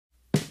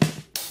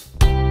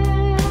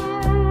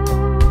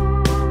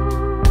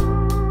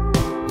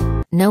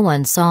No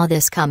one saw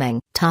this coming.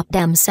 Top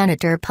Dem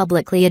senator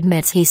publicly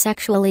admits he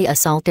sexually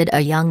assaulted a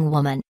young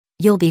woman.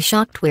 You'll be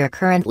shocked we're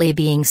currently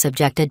being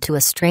subjected to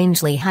a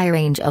strangely high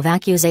range of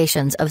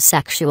accusations of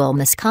sexual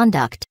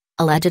misconduct,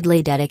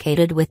 allegedly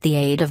dedicated with the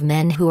aid of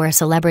men who are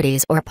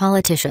celebrities or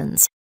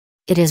politicians.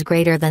 It is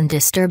greater than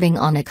disturbing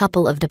on a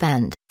couple of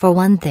depend. For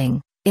one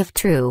thing, if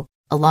true,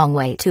 a long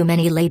way too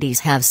many ladies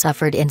have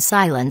suffered in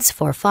silence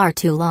for far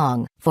too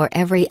long. For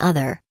every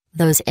other,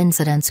 those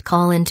incidents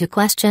call into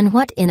question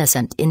what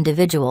innocent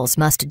individuals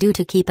must do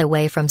to keep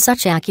away from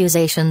such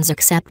accusations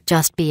except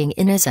just being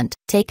innocent.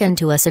 Taken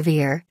to a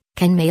severe,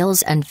 can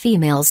males and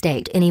females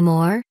date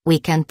anymore? We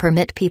can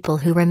permit people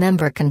who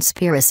remember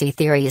conspiracy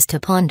theories to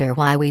ponder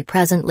why we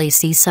presently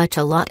see such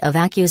a lot of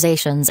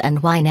accusations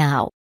and why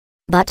now.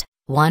 But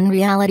one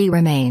reality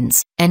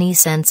remains: any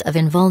sense of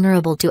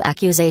invulnerable to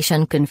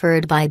accusation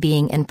conferred by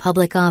being in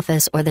public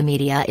office or the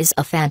media is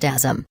a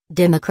phantasm.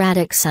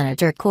 Democratic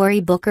Senator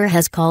Cory Booker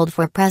has called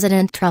for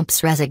President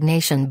Trump's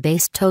resignation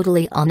based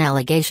totally on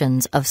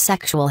allegations of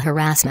sexual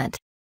harassment.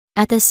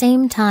 At the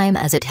same time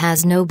as it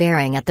has no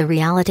bearing at the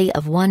reality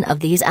of one of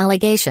these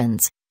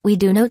allegations, we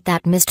do note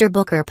that Mr.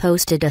 Booker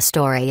posted a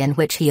story in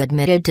which he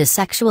admitted to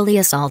sexually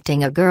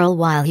assaulting a girl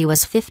while he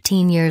was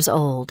 15 years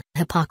old.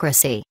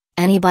 Hypocrisy.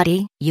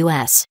 Anybody?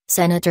 U.S.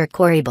 Senator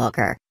Cory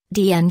Booker,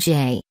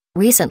 DNJ,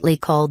 recently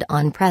called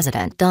on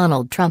President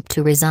Donald Trump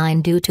to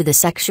resign due to the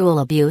sexual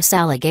abuse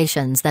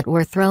allegations that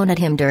were thrown at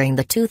him during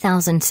the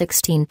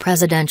 2016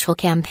 presidential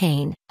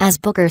campaign. As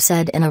Booker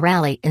said in a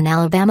rally in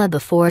Alabama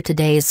before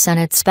today's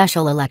Senate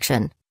special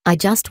election, "I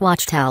just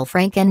watched Al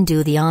Franken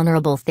do the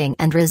honorable thing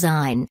and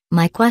resign.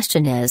 My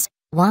question is,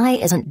 why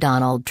isn't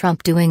Donald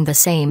Trump doing the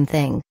same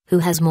thing, who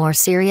has more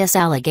serious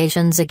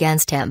allegations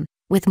against him,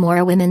 with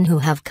more women who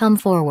have come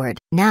forward?"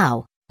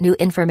 Now, new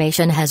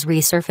information has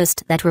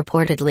resurfaced that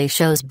reportedly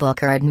shows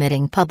Booker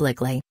admitting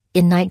publicly,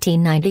 in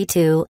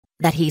 1992,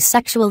 that he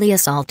sexually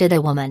assaulted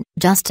a woman.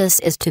 Justice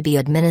is to be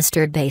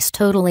administered based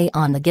totally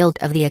on the guilt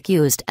of the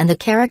accused and the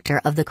character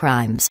of the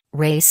crimes.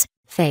 Race,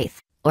 faith,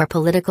 or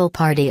political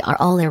party are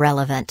all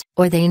irrelevant,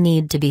 or they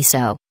need to be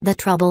so. The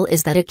trouble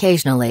is that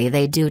occasionally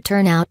they do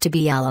turn out to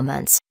be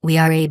elements. We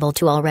are able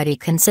to already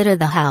consider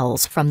the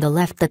howls from the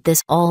left that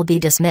this all be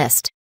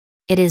dismissed.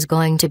 It is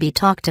going to be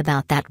talked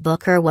about that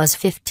Booker was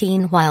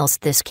 15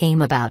 whilst this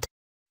came about.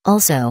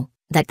 Also,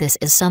 that this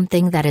is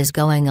something that is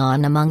going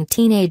on among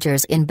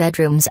teenagers in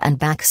bedrooms and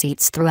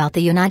backseats throughout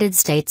the United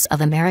States of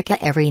America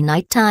every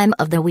night time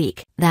of the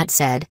week. That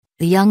said,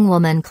 the young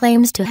woman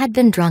claims to had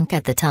been drunk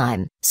at the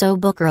time, so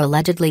Booker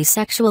allegedly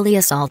sexually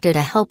assaulted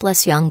a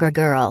helpless younger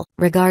girl.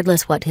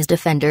 Regardless what his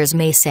defenders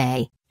may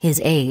say, his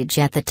age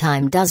at the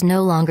time does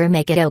no longer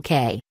make it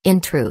okay.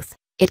 In truth,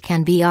 it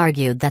can be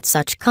argued that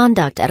such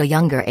conduct at a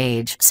younger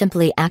age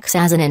simply acts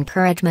as an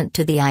encouragement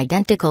to the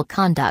identical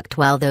conduct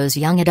while those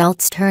young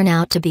adults turn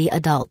out to be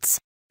adults.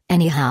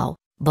 Anyhow,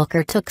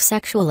 Booker took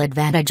sexual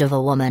advantage of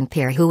a woman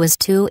peer who was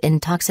too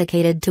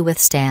intoxicated to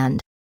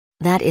withstand.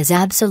 That is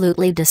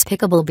absolutely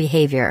despicable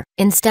behavior.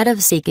 Instead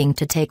of seeking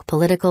to take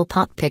political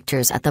pot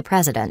pictures at the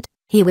president,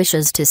 he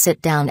wishes to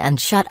sit down and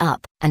shut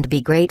up, and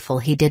be grateful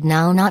he did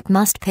now not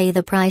must pay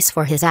the price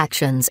for his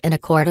actions in a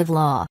court of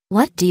law.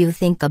 What do you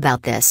think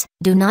about this?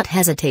 Do not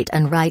hesitate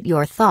and write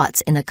your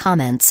thoughts in the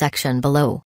comment section below.